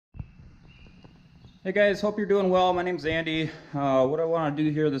Hey guys, hope you're doing well. My name's Andy. What I want to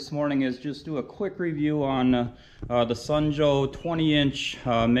do here this morning is just do a quick review on the Sunjo 20-inch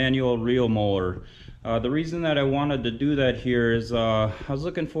manual reel mower. The reason that I wanted to do that here is I was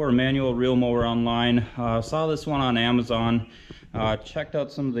looking for a manual reel mower online. Saw this one on Amazon. Checked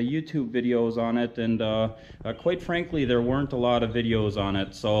out some of the YouTube videos on it, and quite frankly there weren't a lot of videos on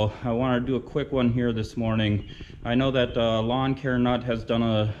it, so I wanted to do a quick one here this morning. I know that Lawn Care Nut has done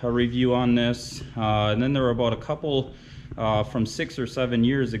a review on this, and then there were about a couple from 6 or 7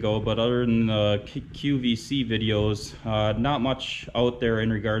 years ago, but other than the QVC videos, not much out there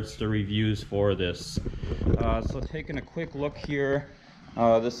in regards to reviews for this. So taking a quick look here,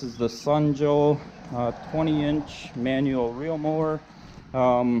 this is the Sunjo 20-inch manual reel mower.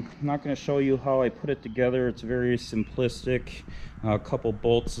 I'm not going to show you how I put it together. It's very simplistic. A couple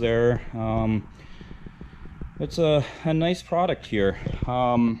bolts there. It's a nice product here.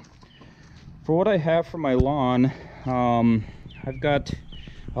 For what I have for my lawn, I've got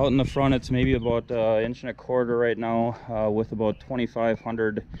out in the front, it's maybe about 1.25 inches right now, with about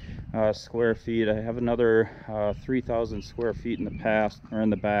 2,500 square feet. I have another 3,000 square feet in the past, or in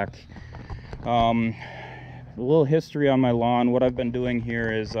the back. A little history on my lawn. What I've been doing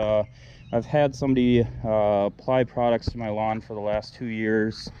here is I've had somebody apply products to my lawn for the last 2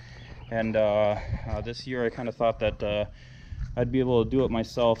 years, and this year I kind of thought that I'd be able to do it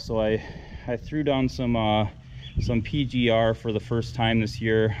myself, so I threw down some PGR for the first time this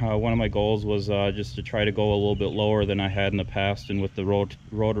year. One of my goals was just to try to go a little bit lower than I had in the past, and with the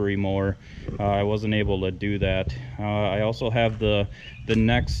rotary mower I wasn't able to do that. I also have the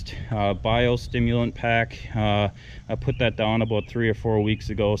next biostimulant pack. I put that down about 3 or 4 weeks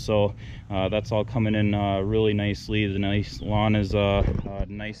ago, so that's all coming in really nicely. The nice lawn is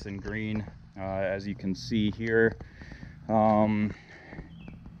nice and green, as you can see here.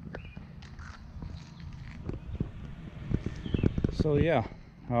 So yeah,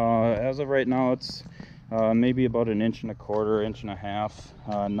 as of right now, it's maybe about 1.25 inches, 1.5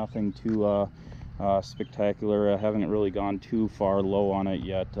 inches. Nothing too spectacular. I haven't really gone too far low on it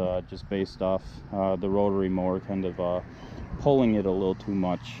yet, just based off the rotary mower kind of pulling it a little too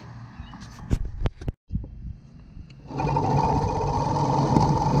much.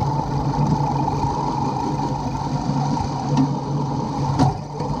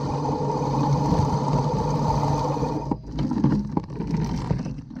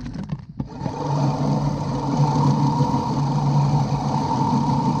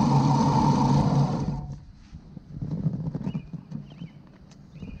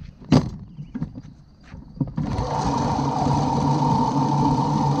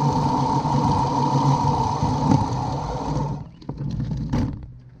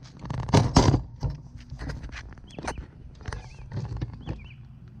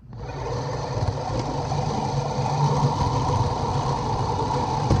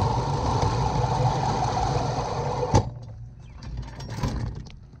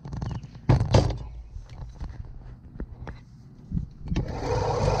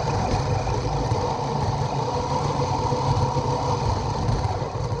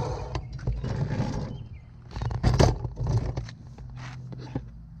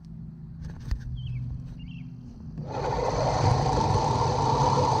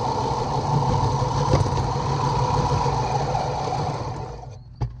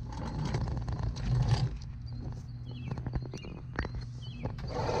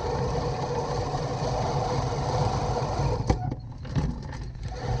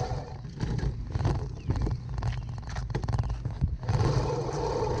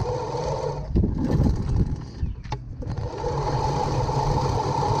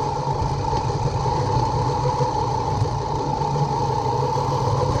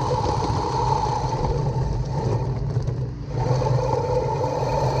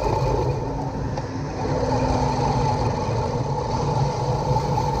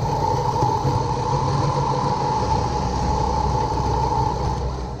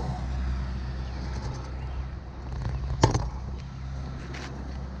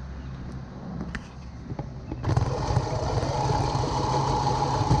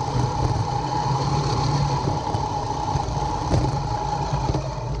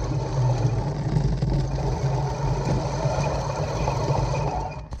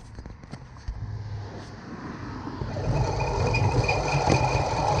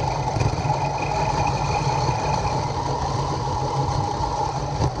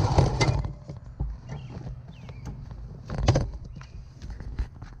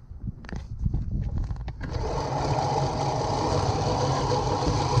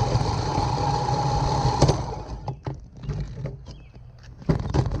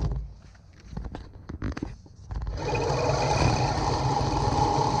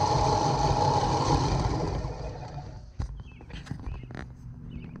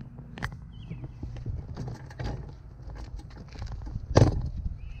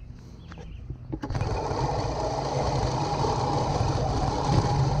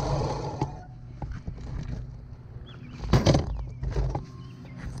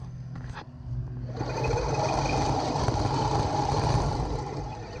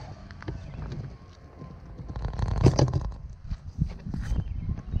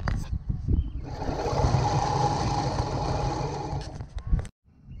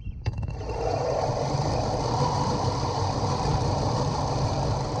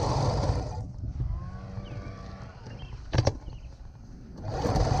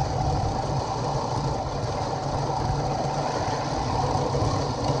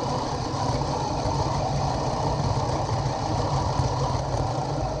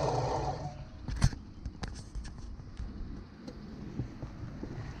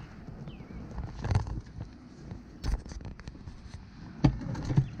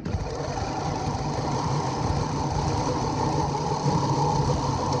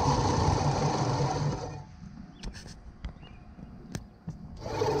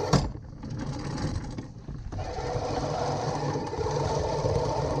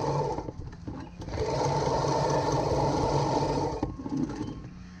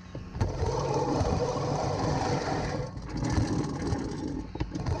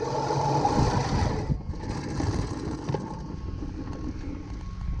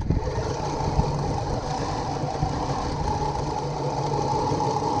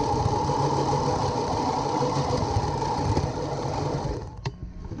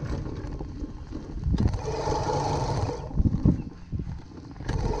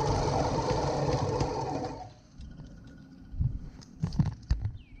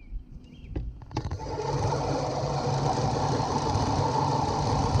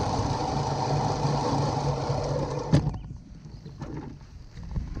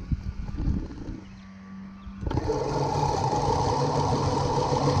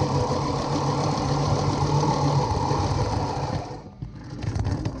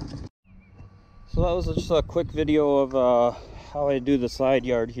 So that was just a quick video of how I do the side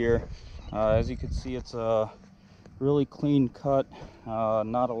yard here. As you can see, it's a really clean cut,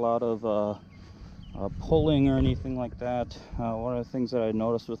 not a lot of pulling or anything like that. One of the things that I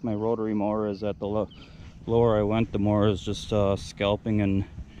noticed with my rotary mower is that the lower I went, the more is just scalping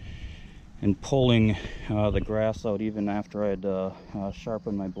and pulling the grass out even after I'd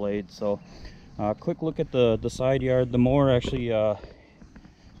sharpened my blade. So quick look at the side yard. The mower actually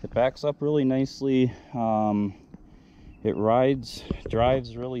it backs up really nicely. It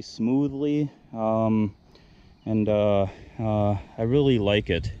drives really smoothly, and I really like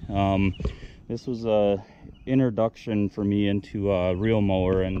it. This was a introduction for me into a real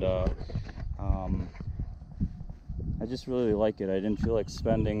mower, and I just really like it. I didn't feel like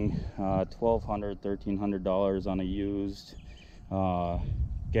spending $1,200, $1,300 on a used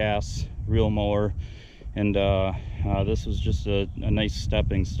gas real mower, and this was just a nice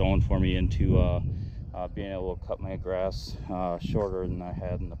stepping stone for me into being able to cut my grass shorter than I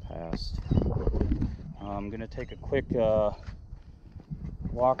had in the past. I'm gonna take a quick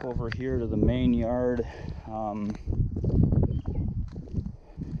walk over here to the main yard.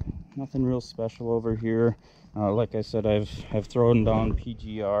 Nothing real special over here. Like I said, I've thrown down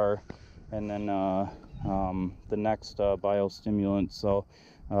PGR and then the next biostimulant. So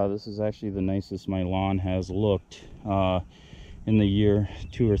this is actually the nicest my lawn has looked in the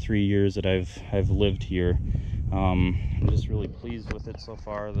 2 or 3 years that I've lived here. I'm just really pleased with it so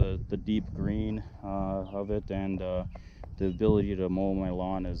far. The deep green of it, and the ability to mow my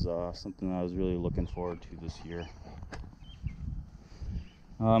lawn is something I was really looking forward to this year.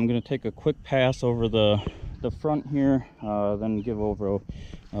 I'm going to take a quick pass over the front here, then give over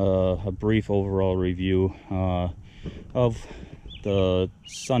a brief overall review of the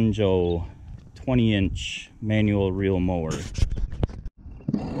Sunjo 20-inch manual reel mower.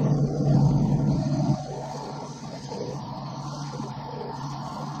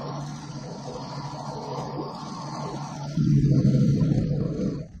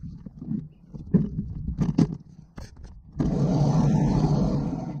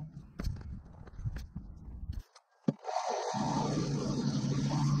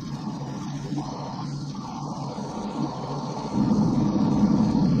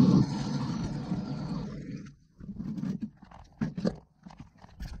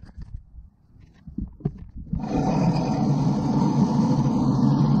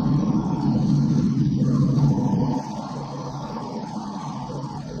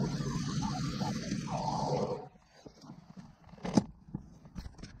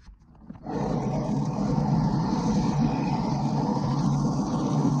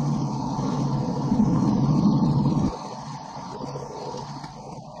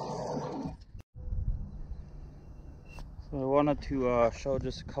 So I wanted to show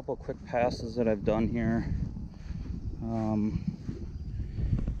just a couple quick passes that I've done here.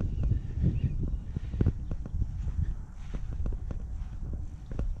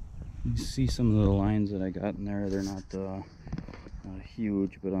 You see some of the lines that I got in there. They're not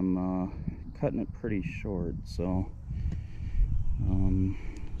huge, but I'm cutting it pretty short. So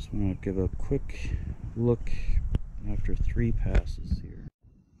just want to give a quick look after 3 passes here.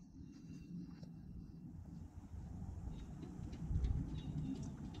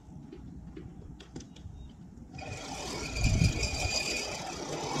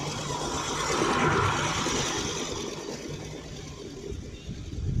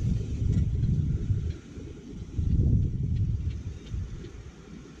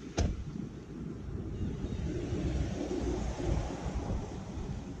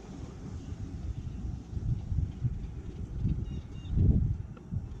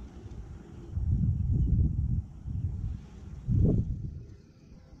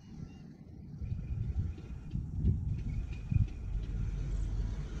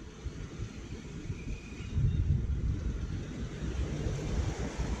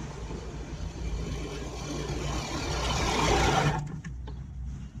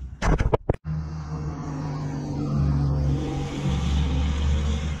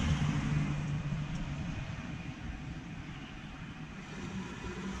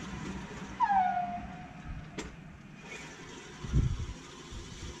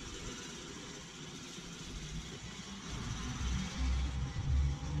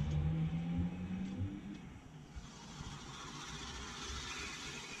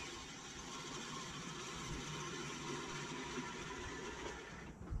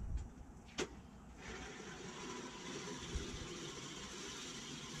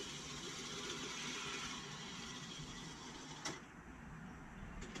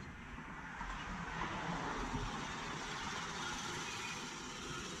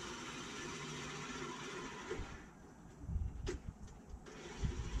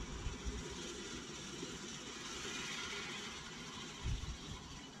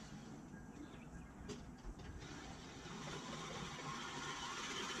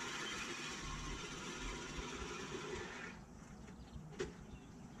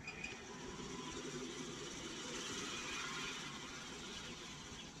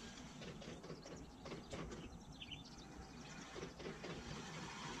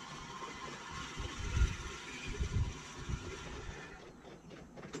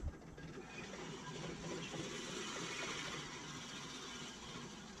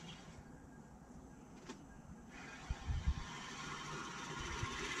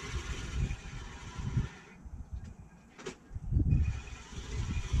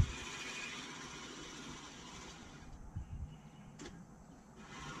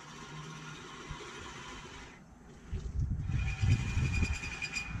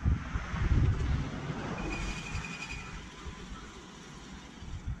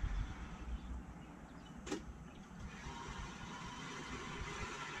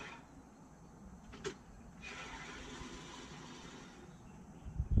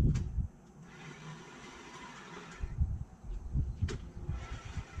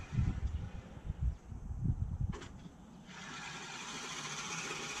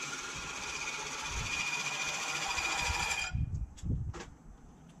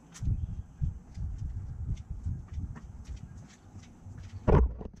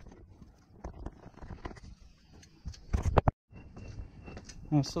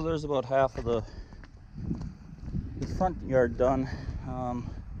 So there's about half of the front yard done. Not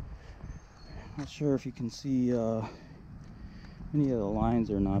sure if you can see any of the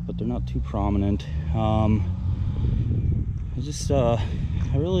lines or not, but they're not too prominent. I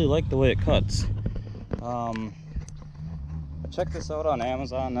really like the way it cuts. I checked this out on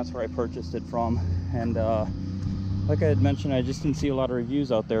Amazon. That's where I purchased it from, and like I had mentioned, I just didn't see a lot of reviews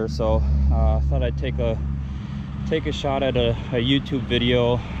out there, so I thought I'd take a shot at a YouTube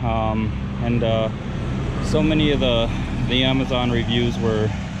video. And so many of the Amazon reviews were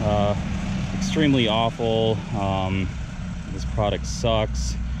extremely awful. This product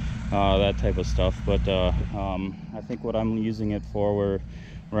sucks, that type of stuff. But I think what I'm using it for,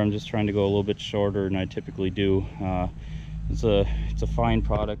 where I'm just trying to go a little bit shorter than I typically do, it's a fine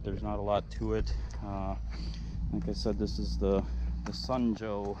product. There's not a lot to it. Like I said, this is the Sun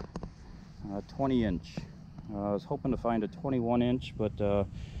Joe 20-inch. I was hoping to find a 21-inch, but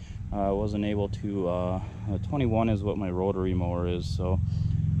I wasn't able to. 21 is what my rotary mower is, so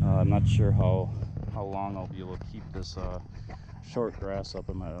I'm not sure how long I'll be able to keep this short grass up.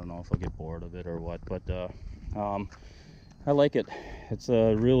 I don't know if I'll get bored of it or what, but I like it. It's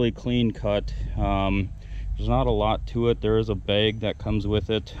a really clean cut. There's not a lot to it. There is a bag that comes with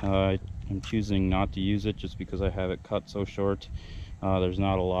it. I'm choosing not to use it just because I have it cut so short. There's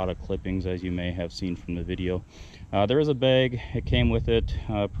not a lot of clippings, as you may have seen from the video. There is a bag. It came with it,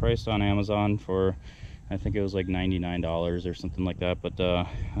 priced on Amazon for, I think it was like $99 or something like that. But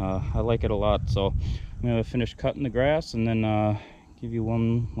I like it a lot, so I'm gonna finish cutting the grass and then give you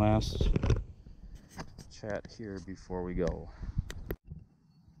one last chat here before we go.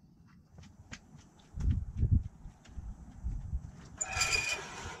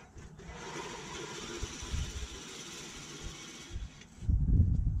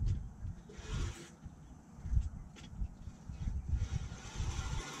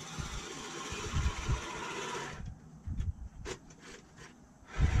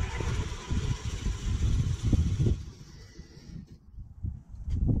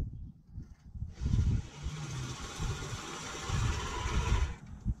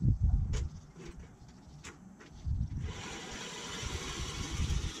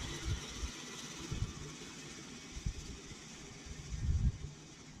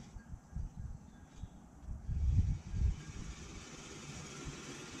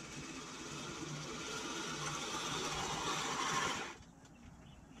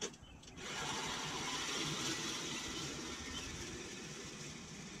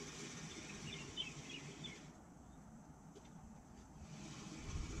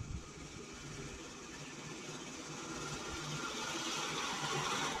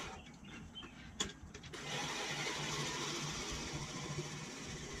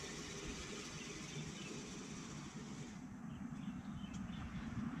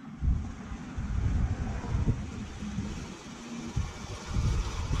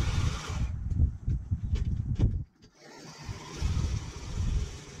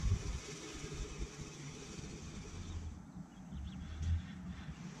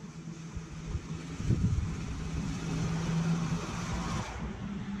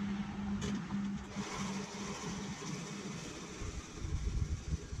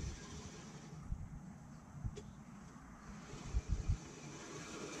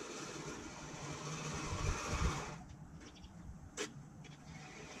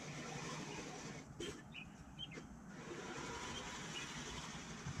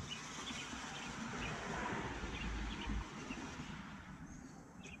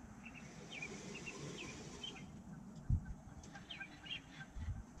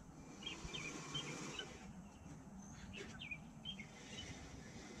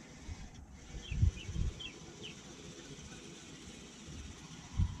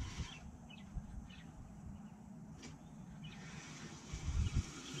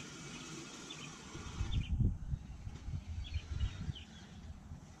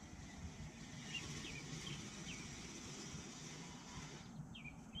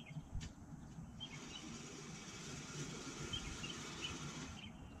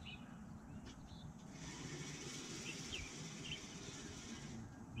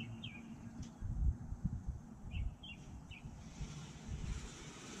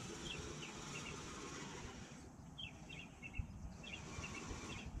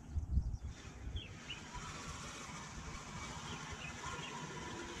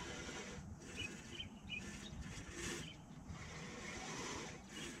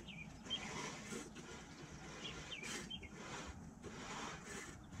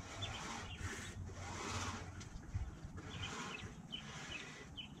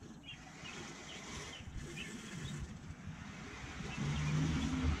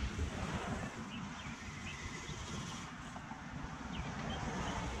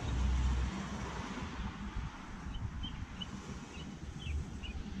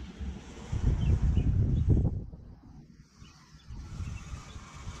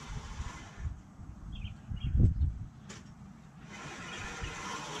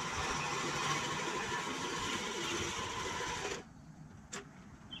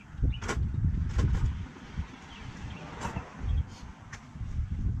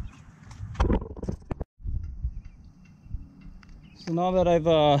 So now that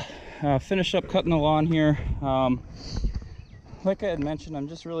I've finished up cutting the lawn here, like I had mentioned, I'm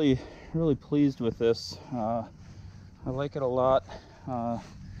just really pleased with this. I like it a lot. You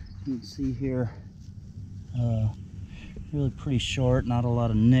can see here, really pretty short, not a lot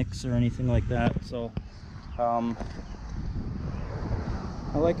of nicks or anything like that. So I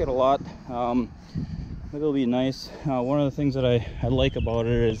like it a lot. It'll be nice. One of the things that I like about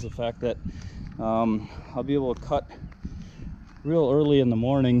it is the fact that I'll be able to cut real early in the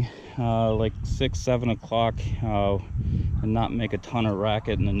morning, like 6-7 o'clock, and not make a ton of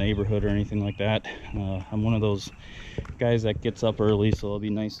racket in the neighborhood or anything like that. I'm one of those guys that gets up early, so it'll be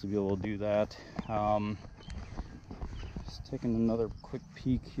nice to be able to do that. Just taking another quick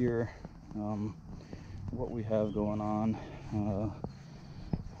peek here, what we have going on.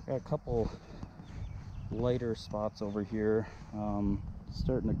 Got a couple lighter spots over here,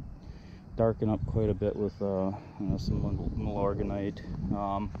 starting to darken up quite a bit with some Milorganite.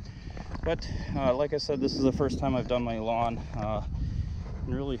 But like I said, this is the first time I've done my lawn. I'm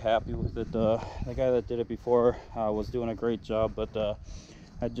really happy with it. The guy that did it before was doing a great job, but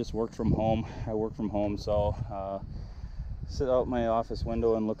I just worked from home. I work from home, so sit out my office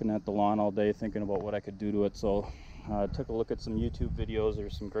window and looking at the lawn all day, thinking about what I could do to it. So I took a look at some YouTube videos.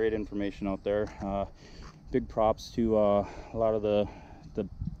 There's some great information out there. Big props to a lot of the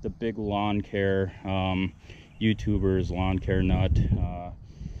big lawn care YouTubers, Lawn Care Nut,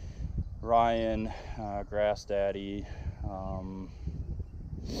 Ryan, Grass Daddy,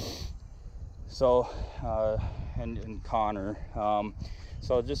 and Connor.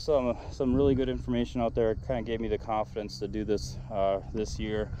 So just some really good information out there. It kind of gave me the confidence to do this this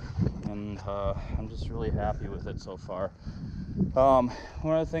year, and I'm just really happy with it so far. One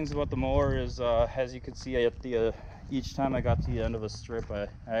of the things about the mower is, as you can see at the each time I got to the end of a strip, I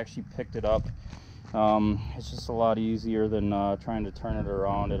actually picked it up. It's just a lot easier than trying to turn it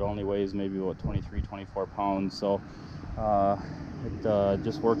around. It only weighs maybe about 23-24 pounds, so it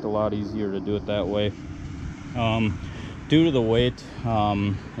just worked a lot easier to do it that way. Due to the weight,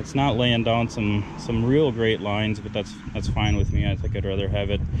 it's not laying down some real great lines, but that's fine with me. I think I'd rather have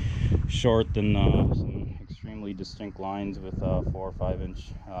it short than some extremely distinct lines with 4 or 5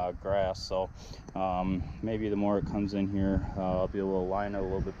 inch grass. So maybe the more it comes in here, I'll be able to line it a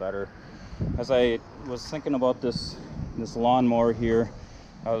little bit better. As I was thinking about this lawnmower here,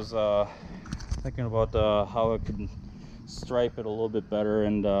 I was thinking about how I could stripe it a little bit better,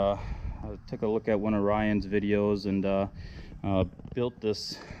 and I took a look at one of Ryan's videos and built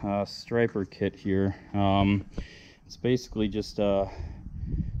this striper kit here. It's basically just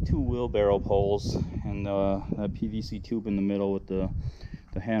 2 wheelbarrow poles and a PVC tube in the middle with the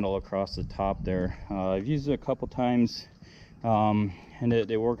handle across the top there. I've used it a couple times, and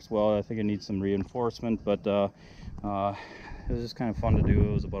it works well. I think it needs some reinforcement, but it was just kind of fun to do.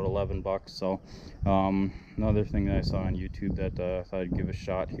 It was about 11 bucks. So another thing that I saw on YouTube that I thought I'd give a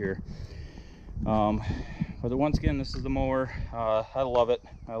shot here. But once again, this is the mower. I love it.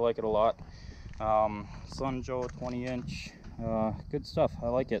 I like it a lot. Sun Joe 20-inch. Good stuff. I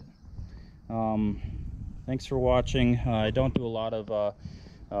like it. Thanks for watching. I don't do a lot of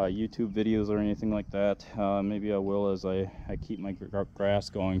YouTube videos or anything like that. Maybe I will as I keep my grass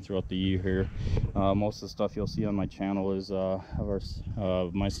going throughout the year here. Most of the stuff you'll see on my channel is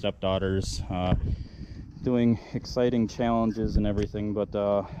of my stepdaughters doing exciting challenges and everything, but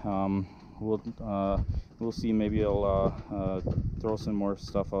we'll see. Maybe I'll throw some more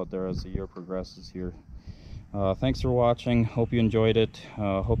stuff out there as the year progresses here. Thanks for watching. Hope you enjoyed it.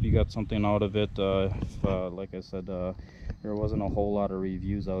 Hope you got something out of it. Like I said, there wasn't a whole lot of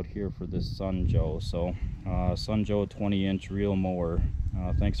reviews out here for this Sun Joe. So Sun Joe 20-inch reel mower.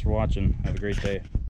 Thanks for watching. Have a great day.